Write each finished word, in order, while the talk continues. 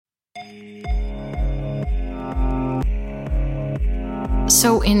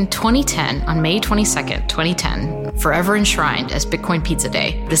So in 2010, on May 22nd, 2010, forever enshrined as Bitcoin Pizza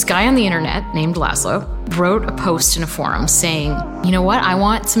Day, this guy on the internet named Laszlo wrote a post in a forum saying, you know what, I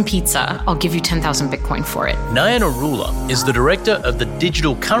want some pizza. I'll give you 10,000 Bitcoin for it. Neha Narula is the director of the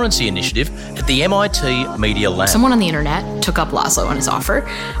Digital Currency Initiative at the MIT Media Lab. Someone on the internet took up Laszlo on his offer,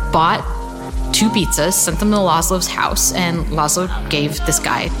 bought 2 pizzas, sent them to Laszlo's house, and Laszlo gave this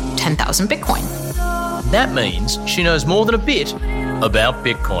guy 10,000 Bitcoin. That means she knows more than a bit about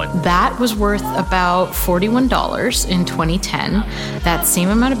Bitcoin. That was worth about $41 in 2010. That same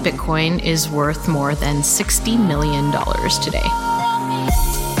amount of Bitcoin is worth more than $60 million today.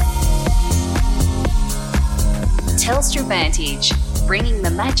 Telstra Vantage, bringing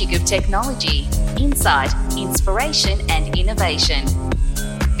the magic of technology, insight, inspiration and innovation.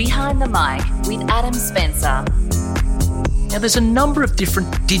 Behind the Mic with Adam Spencer. Now, there's a number of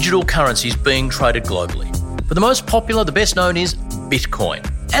different digital currencies being traded globally. But the most popular, the best known, is Bitcoin.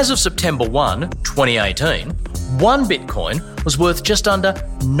 As of September 1, 2018, one Bitcoin was worth just under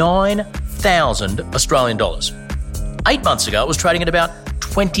 9,000 Australian dollars. 8 months ago, it was trading at about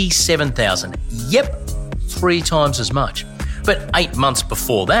 27,000. Yep, 3 times as much. But 8 months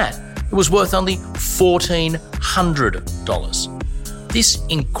before that, it was worth only $1,400. This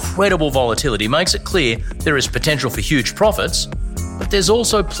incredible volatility makes it clear there is potential for huge profits, but there's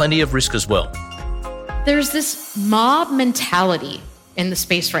also plenty of risk as well. There's this mob mentality in the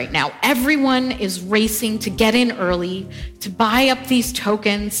space right now. Everyone is racing to get in early, to buy up these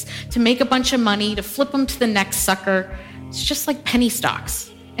tokens, to make a bunch of money, to flip them to the next sucker. It's just like penny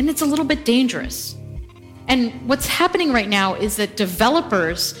stocks, and it's a little bit dangerous. And what's happening right now is that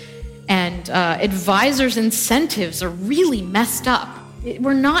developers and advisors' incentives are really messed up.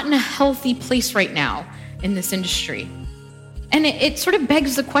 We're not in a healthy place right now in this industry. And it sort of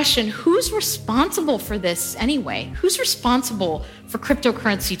begs the question, who's responsible for this anyway? Who's responsible for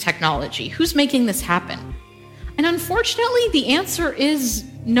cryptocurrency technology? Who's making this happen? And unfortunately, the answer is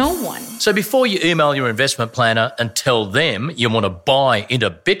no one. So before you email your investment planner and tell them you want to buy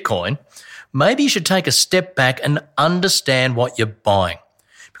into Bitcoin, maybe you should take a step back and understand what you're buying.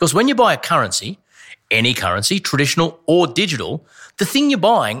 Because when you buy a currency, any currency, traditional or digital, the thing you're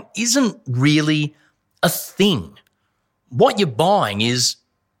buying isn't really a thing. What you're buying is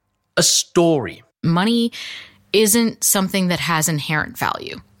a story. Money isn't something that has inherent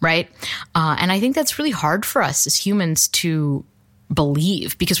value, right? And I think that's really hard for us as humans to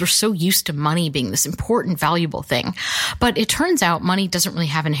believe because we're so used to money being this important, valuable thing. But it turns out money doesn't really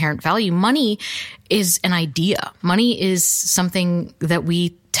have inherent value. Money is an idea. Money is something that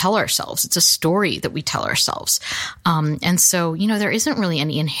we tell ourselves. It's a story that we tell ourselves. And so, there isn't really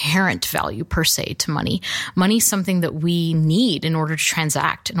any inherent value per se to money. Money's something that we need in order to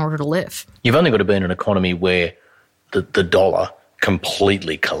transact, in order to live. You've only got to be in an economy where the dollar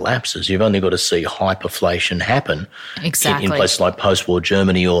completely collapses. You've only got to see hyperinflation happen exactly in places like post-war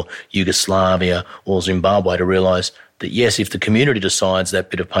Germany or Yugoslavia or Zimbabwe to realise that, yes, if the community decides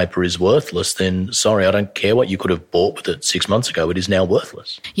that bit of paper is worthless, then sorry, I don't care what you could have bought with it 6 months ago. It is now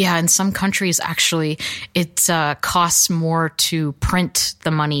worthless. Yeah, in some countries, actually, it costs more to print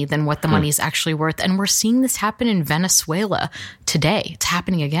the money than what the money is actually worth. And we're seeing this happen in Venezuela today. It's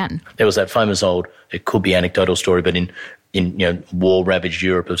happening again. There was that famous old, it could be anecdotal story, but in war-ravaged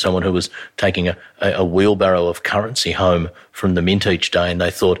Europe of someone who was taking a wheelbarrow of currency home from the mint each day, and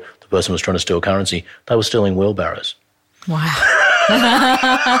they thought the person was trying to steal currency. They were stealing wheelbarrows. Wow.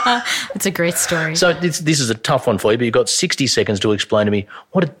 That's a great story. So this is a tough one for you, but you've got 60 seconds to explain to me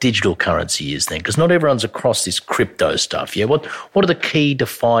what a digital currency is then, because not everyone's across this crypto stuff. Yeah, what are the key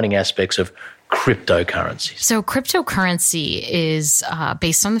defining aspects of cryptocurrencies? So cryptocurrency is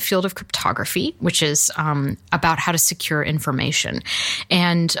based on the field of cryptography, which is about how to secure information.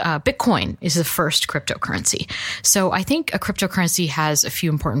 And Bitcoin is the first cryptocurrency. So I think a cryptocurrency has a few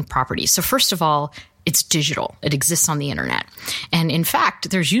important properties. So first of all, it's digital. It exists on the internet. And in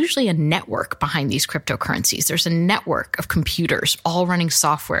fact, there's usually a network behind these cryptocurrencies. There's a network of computers all running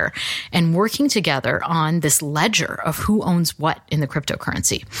software and working together on this ledger of who owns what in the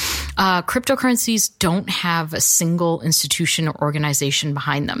cryptocurrency. Cryptocurrencies don't have a single institution or organization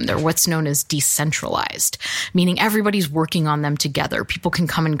behind them. They're what's known as decentralized, meaning everybody's working on them together. People can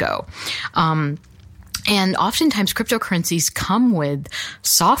come and go. And oftentimes cryptocurrencies come with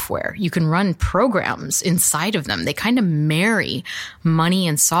software. You can run programs inside of them. They kind of marry money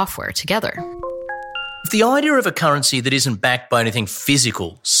and software together. If the idea of a currency that isn't backed by anything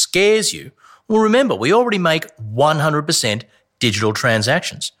physical scares you, well, remember, we already make 100% digital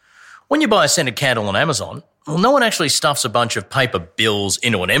transactions. When you buy a scented candle on Amazon, Well, no one actually stuffs a bunch of paper bills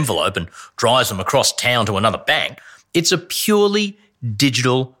into an envelope and drives them across town to another bank. It's a purely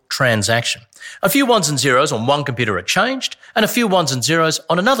digital transaction. A few ones and zeros on one computer are changed, and a few ones and zeros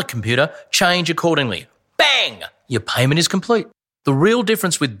on another computer change accordingly. Bang! Your payment is complete. The real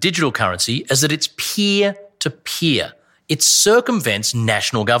difference with digital currency is that it's peer-to-peer. It circumvents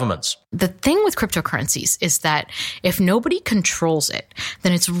national governments. The thing with cryptocurrencies is that if nobody controls it,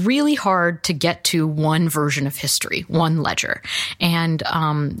 then it's really hard to get to one version of history, one ledger. And,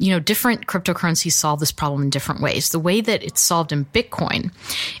 different cryptocurrencies solve this problem in different ways. The way that it's solved in Bitcoin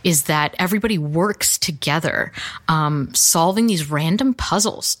is that everybody works together, solving these random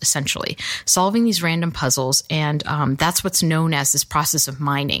puzzles, essentially. Solving these random puzzles. And that's what's known as this process of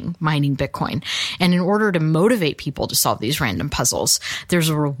mining Bitcoin. And in order to motivate people to solve these random puzzles, there's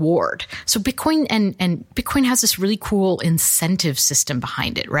a reward. So Bitcoin and Bitcoin has this really cool incentive system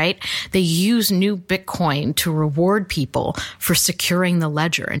behind it, right? They use new Bitcoin to reward people for securing the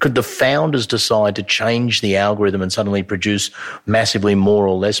ledger. Could the founders decide to change the algorithm and suddenly produce massively more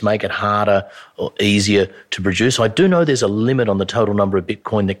or less, make it harder or easier to produce? I do know there's a limit on the total number of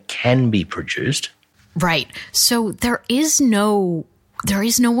Bitcoin that can be produced. Right. So there is no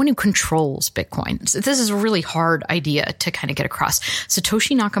one who controls Bitcoin. So this is a really hard idea to kind of get across.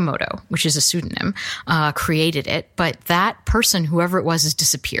 Satoshi Nakamoto, which is a pseudonym, created it, but that person, whoever it was, has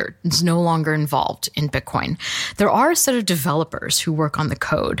disappeared. It's no longer involved in Bitcoin. There are a set of developers who work on the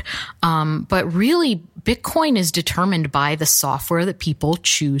code, but really Bitcoin is determined by the software that people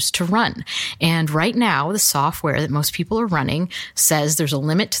choose to run. And right now, the software that most people are running says there's a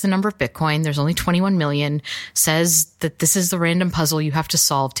limit to the number of Bitcoin. There's only 21 million, says that this is the random puzzle you have to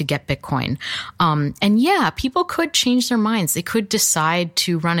solve to get Bitcoin. And yeah, people could change their minds. They could decide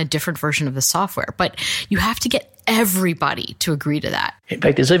to run a different version of the software, but you have to get everybody to agree to that. In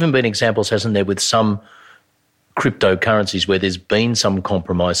fact, there's even been examples, hasn't there, with some cryptocurrencies where there's been some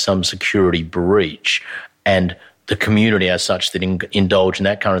compromise, some security breach, and the community as such that indulge in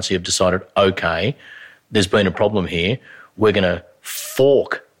that currency have decided, okay, there's been a problem here. We're going to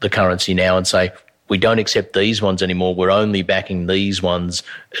fork the currency now and say, we don't accept these ones anymore. We're only backing these ones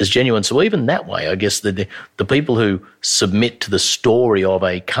as genuine. So even that way, I guess the people who submit to the story of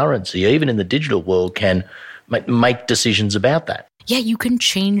a currency, even in the digital world, can make decisions about that. Yeah, you can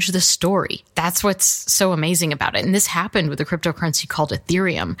change the story. That's what's so amazing about it. And this happened with a cryptocurrency called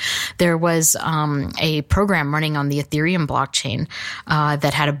Ethereum. There was a program running on the Ethereum blockchain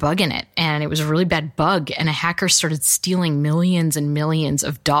that had a bug in it. And it was a really bad bug. And a hacker started stealing millions and millions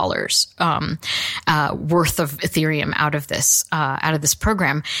of dollars worth of Ethereum out of this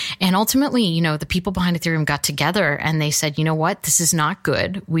program. And ultimately, the people behind Ethereum got together and they said, you know what, this is not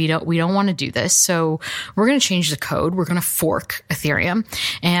good. We don't want to do this. So we're going to change the code. We're going to fork Ethereum,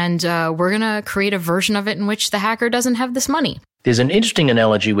 and we're going to create a version of it in which the hacker doesn't have this money. There's an interesting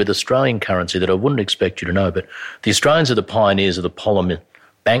analogy with Australian currency that I wouldn't expect you to know, but the Australians are the pioneers of the polymer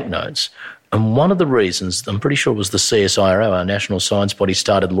banknotes. And one of the reasons, I'm pretty sure it was the CSIRO, our national science body,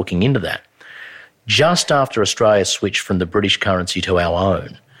 started looking into that. Just after Australia switched from the British currency to our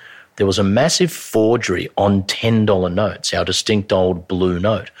own, there was a massive forgery on $10 notes, our distinct old blue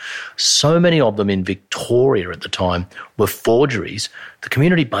note. So many of them in Victoria at the time were forgeries. The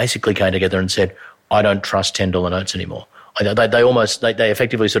community basically came together and said, I don't trust $10 notes anymore. They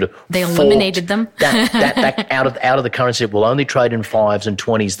effectively sort of they eliminated them that out of the currency. We'll only trade in 5s and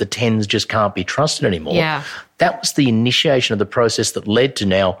 20s. The 10s just can't be trusted anymore. Yeah. That was the initiation of the process that led to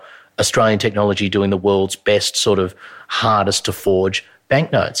now Australian technology doing the world's best sort of hardest to forge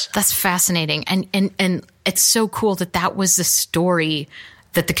banknotes. That's fascinating. And it's so cool that was the story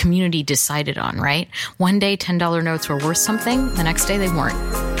that the community decided on, right? One day $10 notes were worth something, the next day they weren't.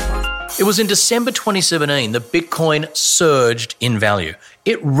 It was in December 2017 that Bitcoin surged in value.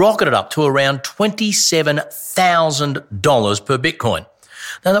 It rocketed up to around $27,000 per Bitcoin.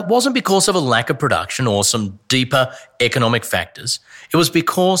 Now, that wasn't because of a lack of production or some deeper economic factors. It was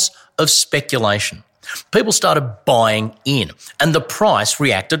because of speculation. People started buying in, and the price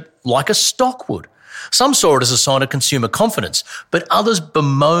reacted like a stock would. Some saw it as a sign of consumer confidence, but others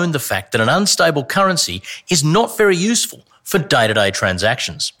bemoaned the fact that an unstable currency is not very useful for day-to-day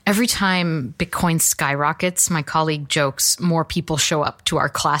transactions. Every time Bitcoin skyrockets, my colleague jokes, more people show up to our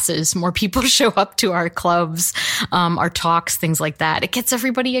classes, more people show up to our clubs, our talks, things like that. It gets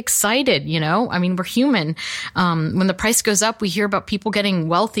everybody excited, I mean, we're human. When the price goes up, we hear about people getting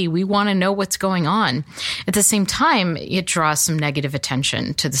wealthy. We want to know what's going on. At the same time, it draws some negative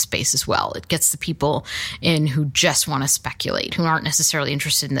attention to the space as well. It gets the people in who just want to speculate, who aren't necessarily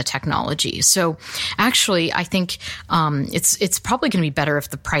interested in the technology. So actually, I think it's it's probably going to be better if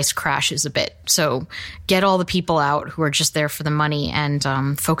the price crashes a bit. So get all the people out who are just there for the money and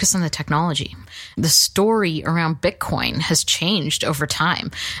focus on the technology. The story around Bitcoin has changed over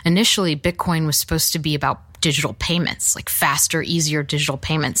time. Initially, Bitcoin was supposed to be about digital payments, like faster, easier digital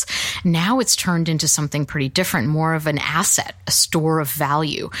payments. Now it's turned into something pretty different, more of an asset, a store of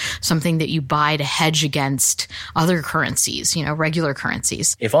value, something that you buy to hedge against other currencies, regular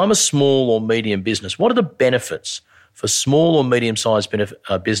currencies. If I'm a small or medium business, what are the benefits for small or medium-sized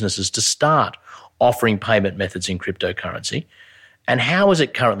businesses to start offering payment methods in cryptocurrency? And how is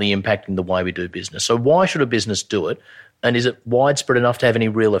it currently impacting the way we do business? So why should a business do it? And is it widespread enough to have any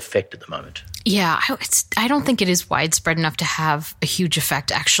real effect at the moment? Yeah, I don't think it is widespread enough to have a huge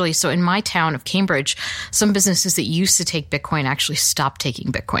effect, actually. So in my town of Cambridge, some businesses that used to take Bitcoin actually stopped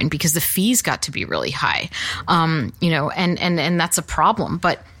taking Bitcoin because the fees got to be really high, and that's a problem.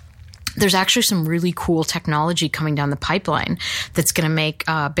 But there's actually some really cool technology coming down the pipeline that's going to make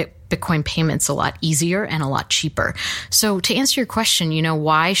Bitcoin payments a lot easier and a lot cheaper. So to answer your question,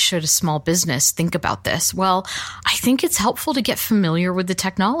 why should a small business think about this? Well, I think it's helpful to get familiar with the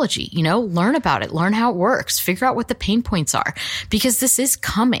technology, learn about it, learn how it works, figure out what the pain points are, because this is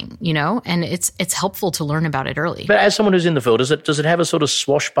coming, and it's helpful to learn about it early. But as someone who's in the field, does it have a sort of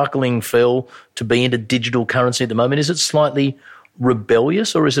swashbuckling feel to be into digital currency at the moment? Is it slightly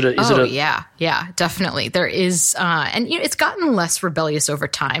rebellious, or is it yeah, definitely. There is, and it's gotten less rebellious over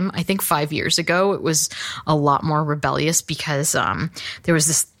time. I think 5 years ago it was a lot more rebellious because there was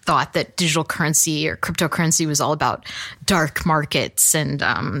this thought that digital currency or cryptocurrency was all about dark markets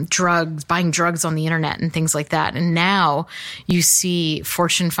and drugs, buying drugs on the internet and things like that. And now you see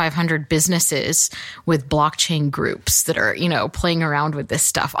Fortune 500 businesses with blockchain groups that are, playing around with this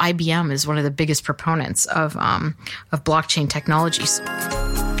stuff. IBM is one of the biggest proponents of blockchain technologies.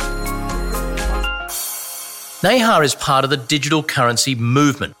 Neha is part of the digital currency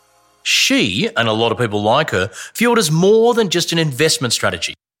movement. She, and a lot of people like her, view it as more than just an investment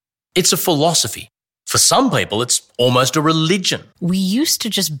strategy. It's a philosophy. For some people, it's almost a religion. We used to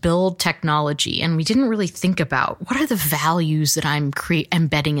just build technology and we didn't really think about what are the values that I'm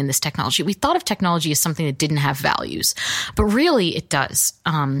embedding in this technology. We thought of technology as something that didn't have values, but really it does.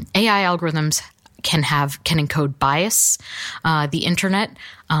 AI algorithms can encode bias. The internet,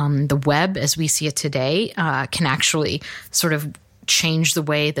 the web as we see it today, can actually sort of change the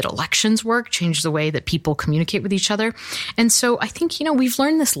way that elections work, change the way that people communicate with each other. And so I think, we've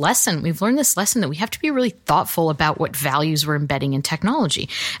learned this lesson. We've learned this lesson that we have to be really thoughtful about what values we're embedding in technology.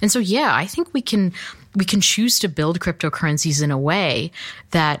 And so, yeah, I think we can choose to build cryptocurrencies in a way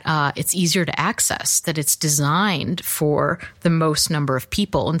that it's easier to access, that it's designed for the most number of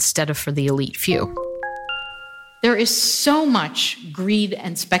people instead of for the elite few. There is so much greed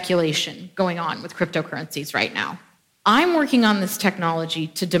and speculation going on with cryptocurrencies right now. I'm working on this technology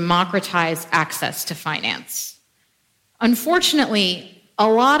to democratize access to finance. Unfortunately, a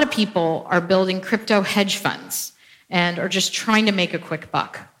lot of people are building crypto hedge funds and are just trying to make a quick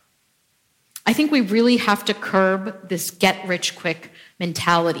buck. I think we really have to curb this get-rich-quick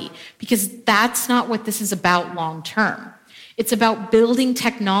mentality because that's not what this is about long term. It's about building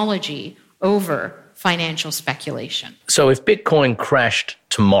technology over financial speculation. So if Bitcoin crashed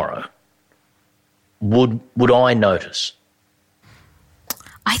tomorrow, would I notice?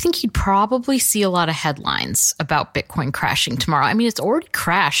 I think you'd probably see a lot of headlines about Bitcoin crashing tomorrow. I mean, it's already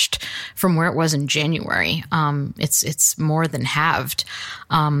crashed from where it was in January. It's more than halved.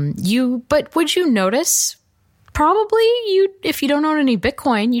 But would you notice? Probably if you don't own any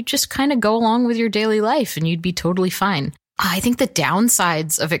Bitcoin, you'd just kind of go along with your daily life and you'd be totally fine. I think the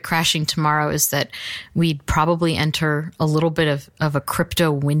downsides of it crashing tomorrow is that we'd probably enter a little bit of a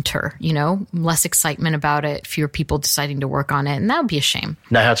crypto winter, less excitement about it, fewer people deciding to work on it, and that would be a shame.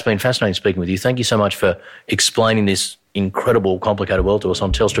 Neha, it's been fascinating speaking with you. Thank you so much for explaining this incredible, complicated world to us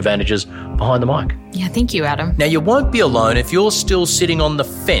on Telstra Vantage's Behind the Mic. Yeah, thank you, Adam. Now, you won't be alone if you're still sitting on the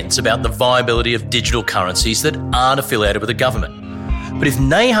fence about the viability of digital currencies that aren't affiliated with the government. But if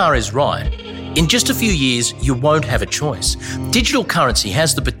Neha is right, in just a few years, you won't have a choice. Digital currency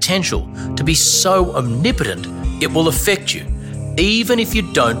has the potential to be so omnipotent, it will affect you, even if you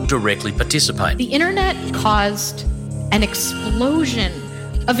don't directly participate. The internet caused an explosion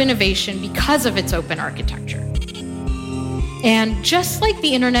of innovation because of its open architecture. And just like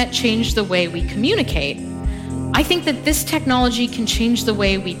the internet changed the way we communicate, I think that this technology can change the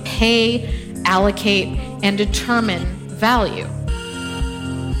way we pay, allocate, and determine value.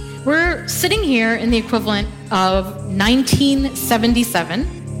 We're sitting here in the equivalent of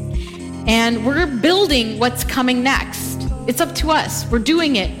 1977, and we're building what's coming next. It's up to us. We're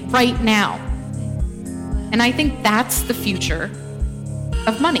doing it right now. And I think that's the future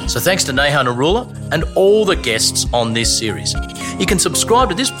of money. So thanks to Neha Narula and all the guests on this series. You can subscribe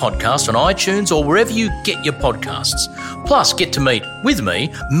to this podcast on iTunes or wherever you get your podcasts. Plus, get to meet, with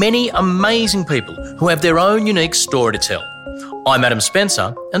me, many amazing people who have their own unique story to tell. I'm Adam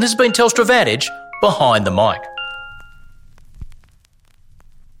Spencer, and this has been Telstra Vantage Behind the Mic.